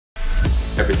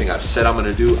Everything I've said I'm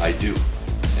gonna do, I do.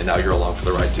 And now you're along for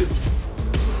the ride too.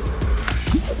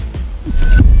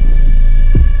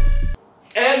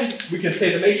 And we can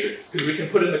say the matrix, because we can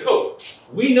put in the code.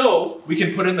 We know we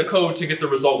can put in the code to get the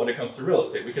result when it comes to real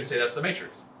estate. We can say that's the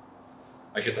matrix.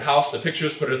 I get the house, the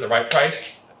pictures, put it at the right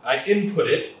price. I input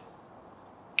it,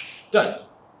 done,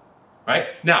 right?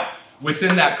 Now,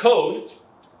 within that code,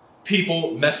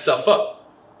 people mess stuff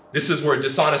up. This is where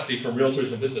dishonesty from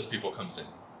realtors and business people comes in,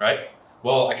 right?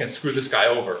 Well, I can screw this guy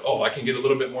over. Oh, I can get a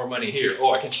little bit more money here.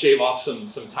 Oh, I can shave off some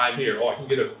time here. Oh, I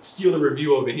can steal a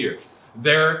review over here.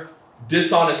 Their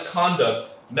dishonest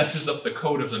conduct messes up the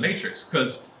code of the matrix,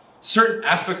 because certain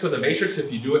aspects of the matrix,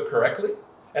 if you do it correctly,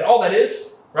 and all that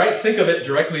is, right? Think of it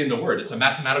directly in the word. It's a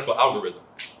mathematical algorithm,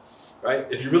 right?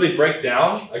 If you really break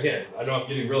down, again, I know I'm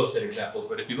giving real estate examples,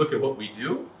 but if you look at what we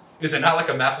do, is it not like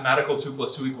a mathematical 2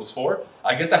 + 2 = 4?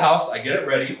 I get the house, I get it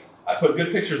ready, I put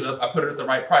good pictures up, I put it at the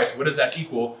right price. What does that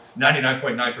equal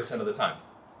 99.9% of the time?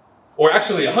 Or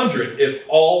actually 100 if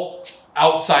all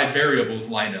outside variables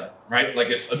line up, right? Like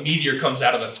if a meteor comes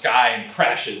out of the sky and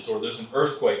crashes, or there's an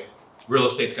earthquake, real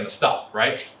estate's gonna stop,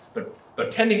 right?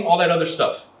 But pending all that other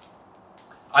stuff,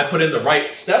 I put in the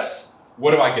right steps,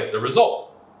 what do I get? The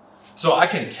result. So I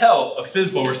can tell a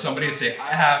FSBO or somebody and say,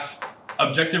 I have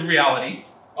objective reality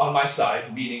on my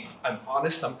side, meaning I'm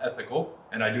honest, I'm ethical,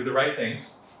 and I do the right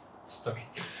things. Okay,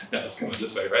 now it's coming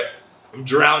this way, right? I'm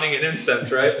drowning in incense,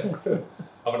 right? I'm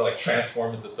gonna like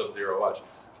transform into Sub-Zero, watch.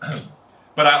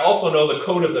 But I also know the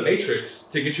code of the matrix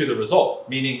to get you the result,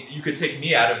 meaning you could take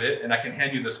me out of it and I can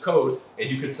hand you this code and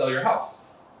you could sell your house,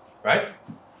 right?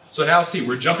 So now see,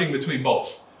 we're jumping between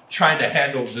both, trying to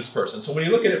handle this person. So when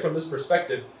you look at it from this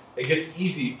perspective, it gets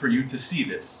easy for you to see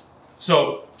this.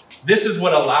 So this is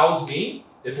what allows me,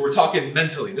 if we're talking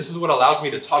mentally, this is what allows me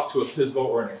to talk to a FSBO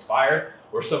or an Expire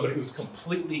or somebody who's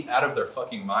completely out of their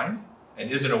fucking mind and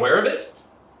isn't aware of it,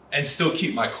 and still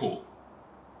keep my cool,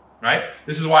 right?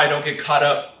 This is why I don't get caught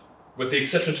up with the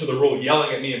exception to the rule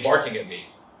yelling at me and barking at me,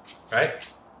 right?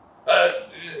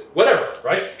 Whatever,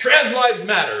 right? Trans lives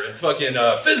matter and fucking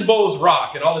FSBOs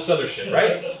rock and all this other shit,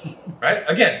 right? Right?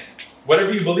 Again,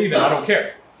 whatever you believe in, I don't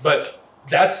care. But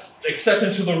that's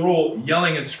exception to the rule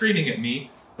yelling and screaming at me,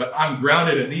 but I'm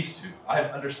grounded in these two. I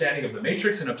have understanding of the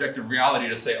matrix and objective reality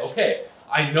to say, okay,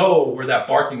 I know where that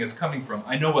barking is coming from.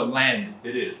 I know what land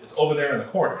it is. It's over there in the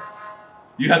corner.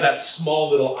 You have that small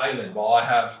little island while I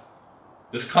have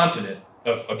this continent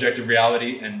of objective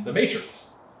reality and the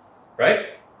matrix, right?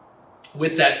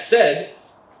 With that said,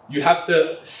 you have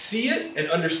to see it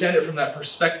and understand it from that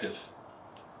perspective.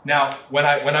 Now, when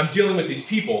I'm dealing with these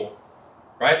people,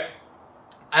 right,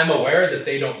 I'm aware that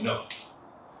they don't know.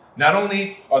 Not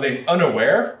only are they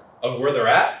unaware of where they're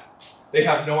at, they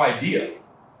have no idea.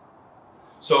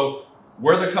 So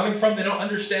where they're coming from, they don't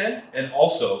understand, and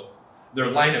also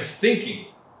their line of thinking,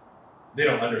 they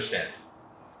don't understand.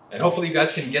 And hopefully you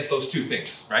guys can get those two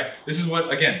things, right? This is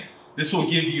what, again, this will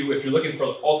give you, if you're looking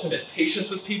for ultimate patience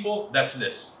with people, that's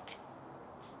this,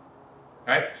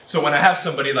 right? So when I have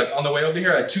somebody, like on the way over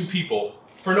here, I had 2 people,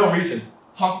 for no reason,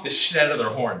 honk the shit out of their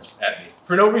horns at me,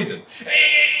 for no reason.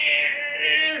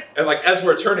 And like, as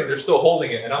we're turning, they're still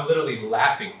holding it, and I'm literally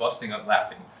laughing, busting up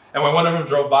laughing. And when one of them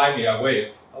drove by me, I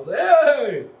waved. I was like,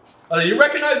 hey! I was like, you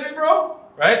recognize me, bro?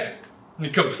 Right? A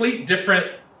complete different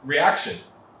reaction,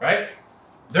 right?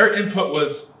 Their input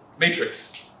was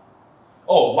matrix.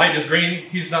 Oh, light is green,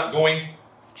 he's not going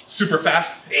super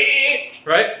fast,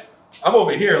 right? I'm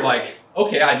over here like,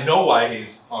 okay, I know why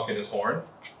he's honking his horn.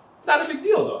 Not a big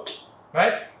deal though,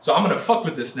 right? So I'm gonna fuck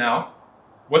with this now.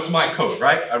 What's my code,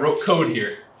 right? I wrote code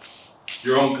here.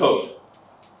 Your own code.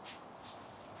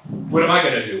 What am I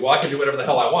gonna do? Well, I can do whatever the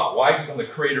hell I want. Why? Because I'm the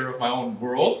creator of my own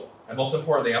world, and most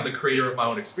importantly, I'm the creator of my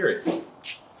own experience.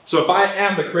 So if I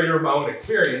am the creator of my own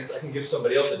experience, I can give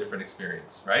somebody else a different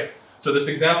experience, right? So this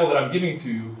example that I'm giving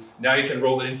to you, now you can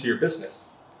roll it into your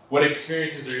business. What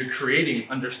experiences are you creating,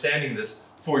 understanding this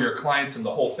for your clients and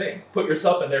the whole thing? Put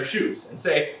yourself in their shoes and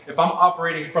say, if I'm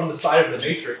operating from the side of the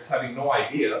matrix, having no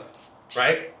idea,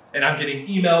 right? And I'm getting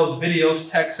emails, videos,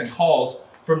 texts, and calls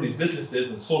from these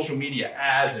businesses and social media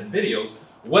ads and videos,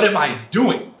 what am I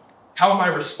doing? How am I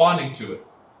responding to it?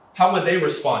 How would they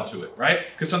respond to it, right?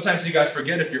 Because sometimes you guys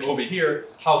forget, if you're over here,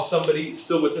 how somebody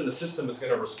still within the system is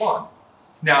going to respond.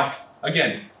 Now,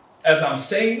 again, as I'm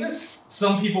saying this,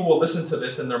 some people will listen to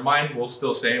this and their mind will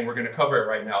still say, and we're going to cover it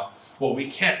right now, well,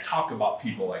 we can't talk about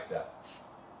people like that.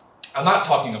 I'm not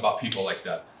talking about people like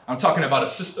that. I'm talking about a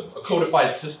system, a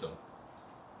codified system.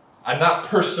 I'm not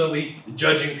personally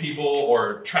judging people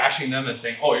or trashing them and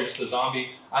saying, oh, you're just a zombie.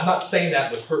 I'm not saying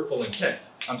that with hurtful intent.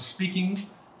 I'm speaking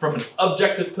from an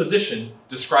objective position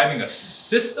describing a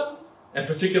system and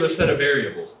particular set of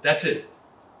variables. That's it.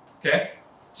 Okay?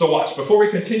 So watch, before we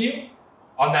continue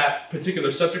on that particular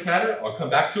subject matter, I'll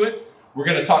come back to it. We're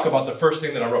going to talk about the first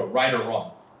thing that I wrote, right or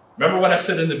wrong. Remember what I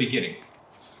said in the beginning.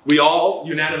 We all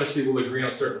unanimously will agree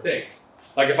on certain things.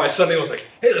 Like if I suddenly was like,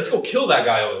 hey, let's go kill that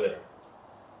guy over there.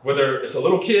 Whether it's a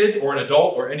little kid or an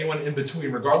adult or anyone in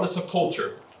between, regardless of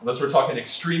culture, unless we're talking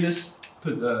extremist,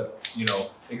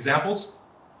 examples,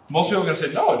 most people are going to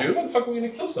say, no, dude, why the fuck are we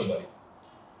going to kill somebody?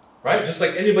 Right? Just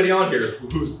like anybody on here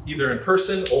who's either in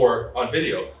person or on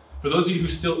video. For those of you who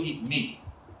still eat meat,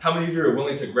 how many of you are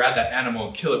willing to grab that animal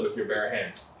and kill it with your bare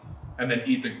hands and then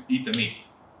eat the meat?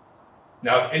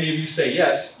 Now, if any of you say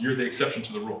yes, you're the exception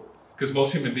to the rule, because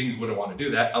most human beings wouldn't want to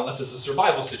do that unless it's a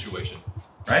survival situation,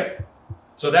 right?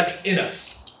 So that's in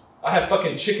us. I have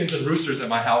fucking chickens and roosters at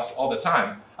my house all the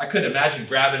time. I couldn't imagine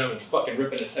grabbing them and fucking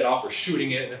ripping its head off or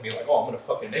shooting it and then being like, oh, I'm gonna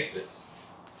fucking make this.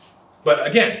 But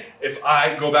again, if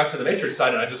I go back to the Matrix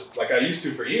side and I just, like I used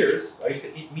to for years, I used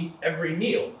to eat meat every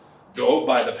meal. Go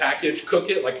buy the package, cook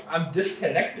it, like I'm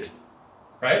disconnected,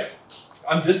 right?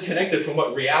 I'm disconnected from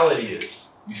what reality is.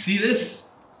 You see this?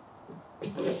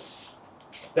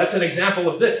 That's an example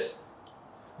of this.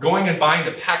 Going and buying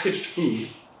the packaged food,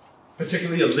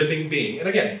 particularly a living being. And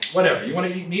again, whatever, you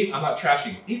want to eat meat? I'm not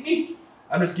trashing you. Eat meat.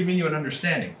 I'm just giving you an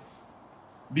understanding.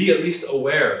 Be at least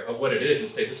aware of what it is and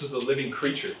say, this is a living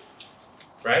creature,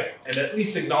 right? And at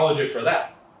least acknowledge it for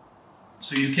that.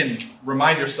 So you can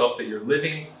remind yourself that you're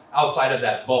living outside of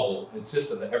that bubble and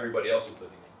system that everybody else is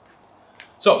living in.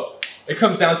 So it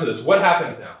comes down to this. What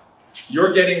happens now?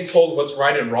 You're getting told what's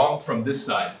right and wrong from this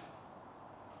side.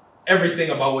 Everything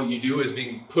about what you do is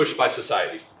being pushed by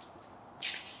society,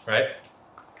 right?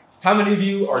 How many of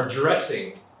you are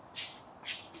dressing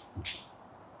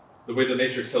the way the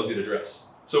Matrix tells you to dress?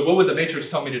 So what would the Matrix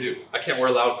tell me to do? I can't wear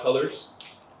loud colors.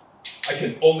 I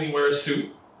can only wear a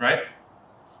suit, right?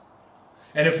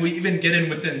 And if we even get in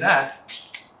within that,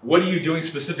 what are you doing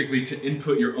specifically to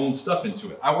input your own stuff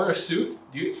into it? I wear a suit.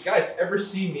 Do you guys ever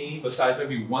see me, besides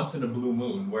maybe once in a blue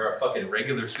moon, wear a fucking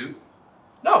regular suit?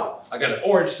 No. I got an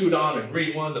orange suit on, a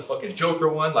green one, the fucking Joker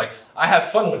one. Like, I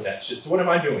have fun with that shit. So what am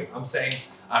I doing? I'm saying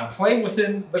I'm playing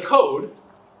within the code,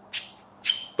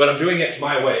 but I'm doing it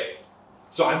my way.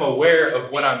 So I'm aware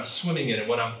of what I'm swimming in and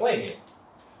what I'm playing in.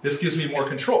 This gives me more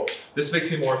control. This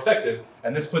makes me more effective,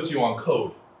 and this puts you on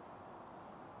code.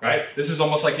 Right? This is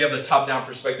almost like you have the top-down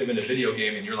perspective in a video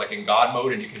game and you're like in God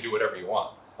mode and you can do whatever you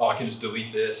want. Oh, I can just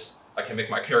delete this. I can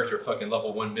make my character fucking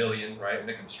level 1 million, right?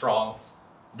 Make him strong.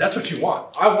 That's what you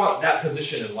want. I want that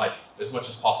position in life as much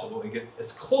as possible and get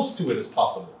as close to it as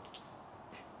possible.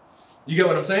 You get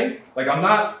what I'm saying? Like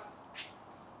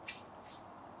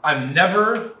I'm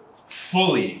never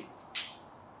fully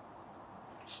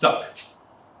stuck.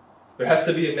 There has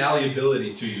to be a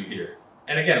malleability to you here.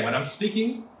 And again, when I'm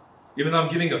speaking, even though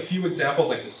I'm giving a few examples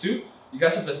like the suit, you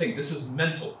guys have to think this is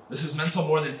mental. This is mental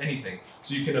more than anything.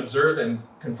 So you can observe and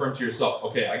confirm to yourself,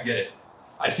 okay, I get it.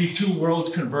 I see two worlds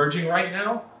converging right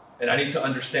now, and I need to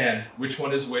understand which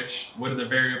one is which, what are the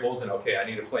variables, and okay, I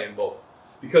need to play in both.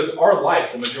 Because our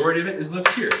life, the majority of it is lived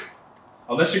here.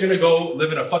 Unless you're gonna go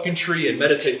live in a fucking tree and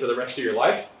meditate for the rest of your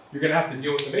life, you're gonna have to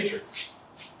deal with the Matrix.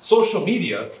 Social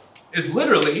media is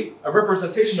literally a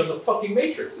representation of the fucking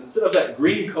Matrix. Instead of that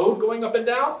green code going up and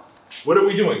down, what are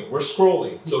we doing? We're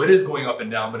scrolling. So it is going up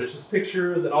and down, but it's just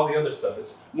pictures and all the other stuff.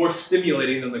 It's more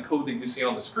stimulating than the code that you see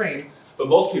on the screen. But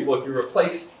most people, if you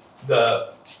replace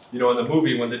the, in the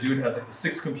movie when the dude has like the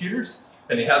 6 computers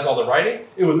and he has all the writing,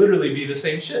 it would literally be the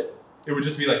same shit. It would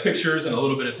just be like pictures and a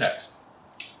little bit of text.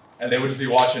 And they would just be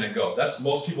watching it go. That's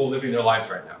most people living their lives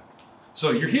right now.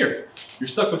 So you're here. You're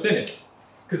stuck within it.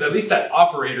 Because at least that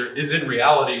operator is in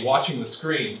reality watching the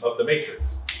screen of the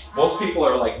Matrix. Most people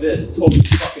are like this, totally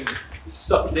fucking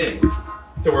sucked in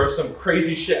to where if some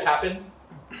crazy shit happened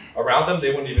around them,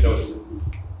 they wouldn't even notice it.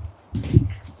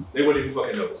 They wouldn't even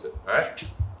fucking notice it, all right?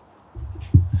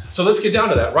 So let's get down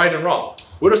to that, right and wrong.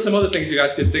 What are some other things you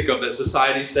guys could think of that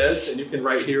society says, and you can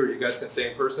write here or you guys can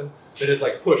say in person, that is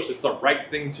like pushed, it's the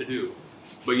right thing to do.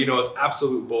 But it's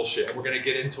absolute bullshit, and we're gonna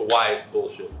get into why it's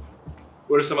bullshit.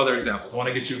 What are some other examples? I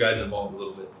wanna get you guys involved a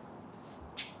little bit.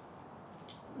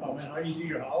 Oh man, how you do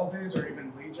your holidays or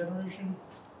even lead generation?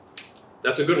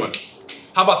 That's a good one.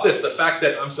 How about this? The fact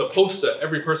that I'm supposed to,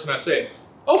 every person I say,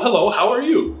 oh, hello, how are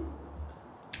you?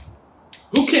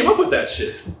 Who came up with that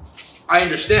shit? I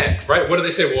understand, right? What do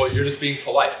they say? Well, you're just being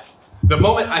polite. The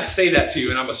moment I say that to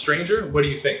you and I'm a stranger, what do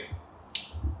you think?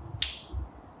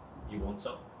 You want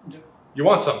something? Yeah. You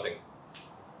want something.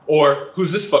 Or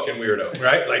who's this fucking weirdo,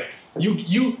 right? Like,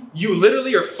 You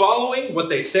literally are following what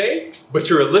they say, but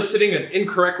you're eliciting an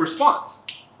incorrect response.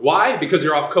 Why? Because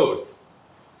you're off code.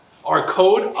 Our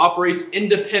code operates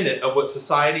independent of what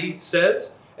society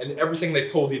says and everything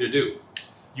they've told you to do.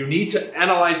 You need to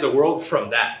analyze the world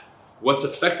from that. What's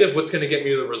effective, what's going to get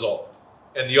me the result?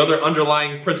 And the other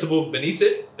underlying principle beneath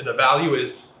it, and the value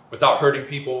is without hurting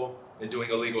people and doing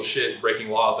illegal shit, breaking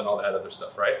laws and all that other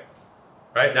stuff, right?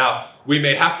 Right? Now, we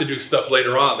may have to do stuff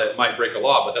later on that might break a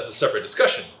law, but that's a separate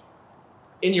discussion.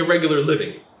 In your regular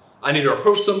living, I need to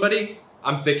approach somebody.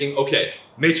 I'm thinking, okay,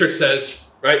 matrix says,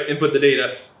 right, input the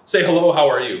data, say hello, how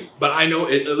are you? But I know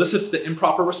it elicits the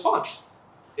improper response.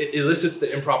 It elicits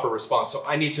the improper response, so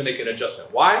I need to make an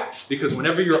adjustment. Why? Because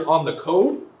whenever you're on the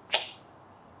code,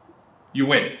 you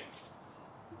win,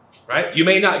 right? You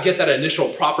may not get that initial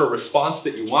proper response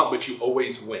that you want, but you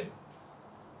always win.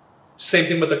 Same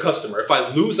thing with the customer. If I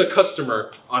lose a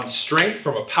customer on strength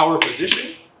from a power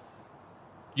position,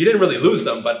 you didn't really lose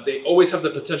them, but they always have the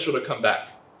potential to come back.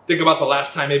 Think about the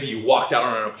last time maybe you walked out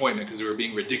on an appointment because they were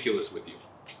being ridiculous with you.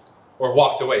 Or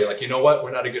walked away, like, you know what?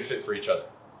 We're not a good fit for each other,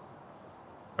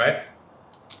 right?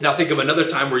 Now think of another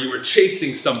time where you were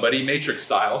chasing somebody, matrix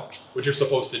style, which you're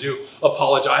supposed to do,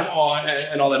 apologize,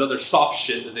 and all that other soft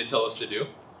shit that they tell us to do.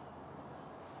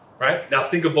 Right? Now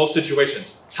think of both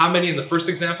situations. How many in the first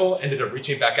example ended up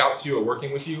reaching back out to you or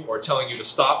working with you or telling you to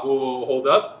stop, whoa, hold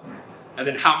up? And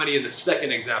then how many in the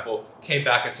second example came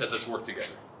back and said, let's work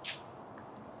together?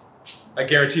 I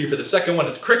guarantee you for the second one,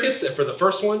 it's crickets. And for the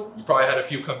first one, you probably had a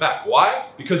few come back. Why?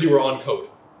 Because you were on code.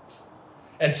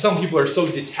 And some people are so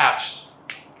detached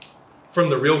from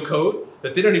the real code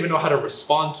that they don't even know how to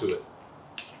respond to it.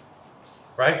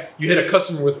 Right? You hit a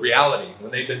customer with reality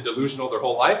when they've been delusional their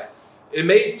whole life. It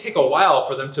may take a while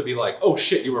for them to be like, oh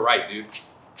shit, you were right, dude.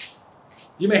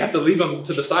 You may have to leave them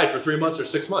to the side for 3 months or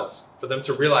 6 months for them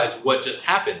to realize what just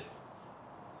happened.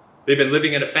 They've been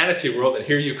living in a fantasy world and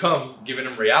here you come giving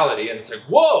them reality and it's like,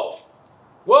 whoa,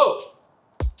 whoa.